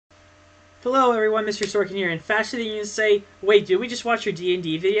Hello everyone, Mr. Sorkin here, and faster than you say, wait, did we just watch your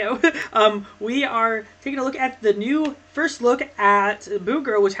D&D video? We are taking a look at the new first look at Boo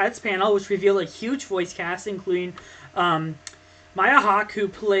Girl, which had its panel, which revealed a huge voice cast, including Maya Hawke, who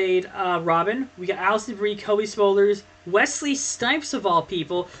played Robin. We got Allison Brie, Kobe Smulders, Wesley Snipes of all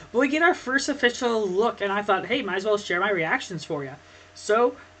people. But we get our first official look, and I thought, hey, might as well share my reactions for you.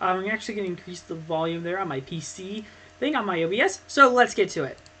 So, I'm actually going to increase the volume there on my PC thing, on my OBS, so let's get to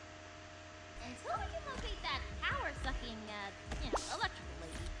it. Until we can locate that power-sucking, electrical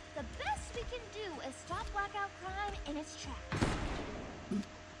lady, the best we can do is stop blackout crime in its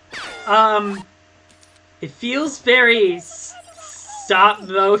tracks. It feels very stop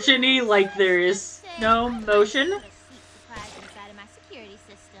motion-y, like there is no motion.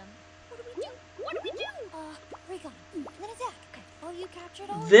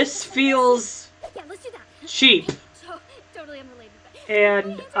 This feels cheap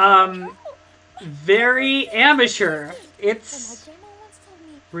and very amateur. It's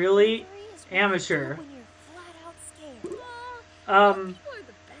really amateur.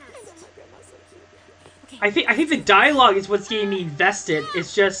 I think the dialogue is what's getting me invested.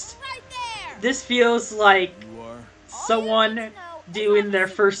 It's just this feels like someone doing their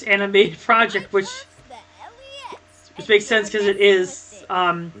first animated project, which makes sense because it is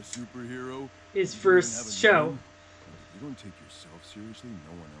his first show. You don't take yourself seriously,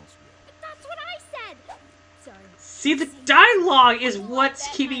 no one else will. That's what I said. Sorry. See, the dialogue is what's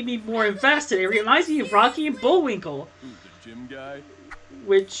keeping me more invested. It reminds me of Rocky and Bullwinkle. Who's the gym guy?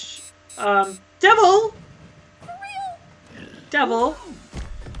 Which, Devil! Devil!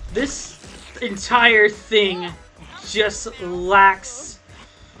 This entire thing just lacks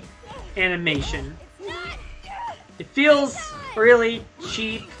animation. It feels really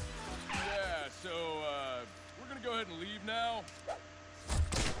cheap. Yeah, so, we're gonna go ahead and leave now.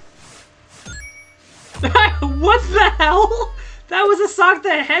 What the hell? That was a Sonic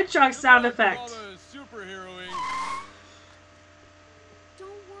the Hedgehog sound effect. All the superheroing. Don't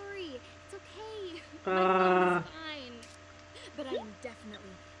worry, it's okay. My phone is fine. But I am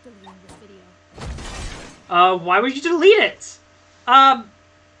definitely deleting this video. Why would you delete it?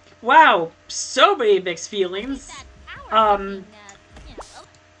 Wow, so many mixed feelings.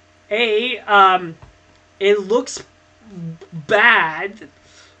 It looks bad,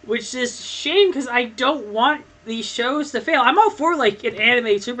 which is a shame because I don't want these shows to fail. I'm all for like an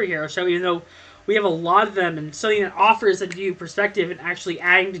animated superhero show, even though we have a lot of them, and something that offers a new perspective and actually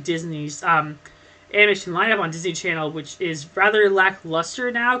adding to Disney's animation lineup on Disney Channel, which is rather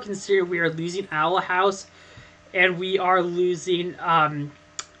lackluster now, considering we are losing Owl House, and we are losing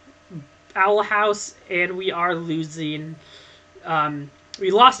Owl House, and we are losing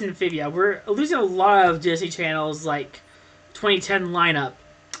we lost Amphibia. We're losing a lot of Disney Channel's like 2010 lineup.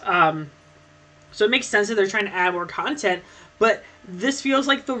 So it makes sense that they're trying to add more content, but this feels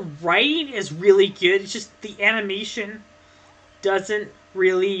like the writing is really good. It's just the animation doesn't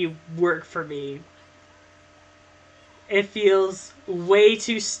really work for me. It feels way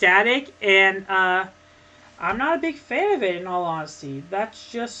too static, and I'm not a big fan of it, in all honesty.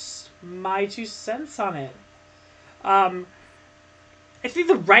 That's just my 2 cents on it. I think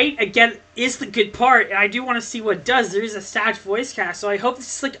the writing, again, is the good part, and I do want to see what it does. There is a stacked voice cast, so I hope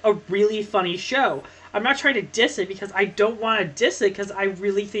this is like a really funny show. I'm not trying to diss it because I don't want to diss it, because I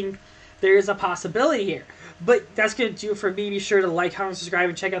really think there is a possibility here. But that's going to do it for me. Be sure to like, comment, subscribe,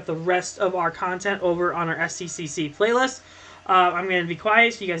 and check out the rest of our content over on our SDCC playlist. I'm going to be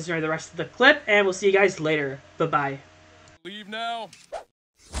quiet so you guys enjoy the rest of the clip, and we'll see you guys later. Bye-bye. Leave now.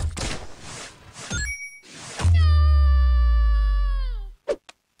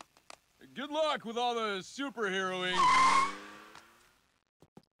 Good luck with all the superheroing.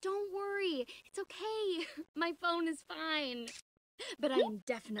 Don't worry, it's okay. My phone is fine. But I am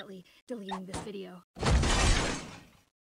definitely deleting this video.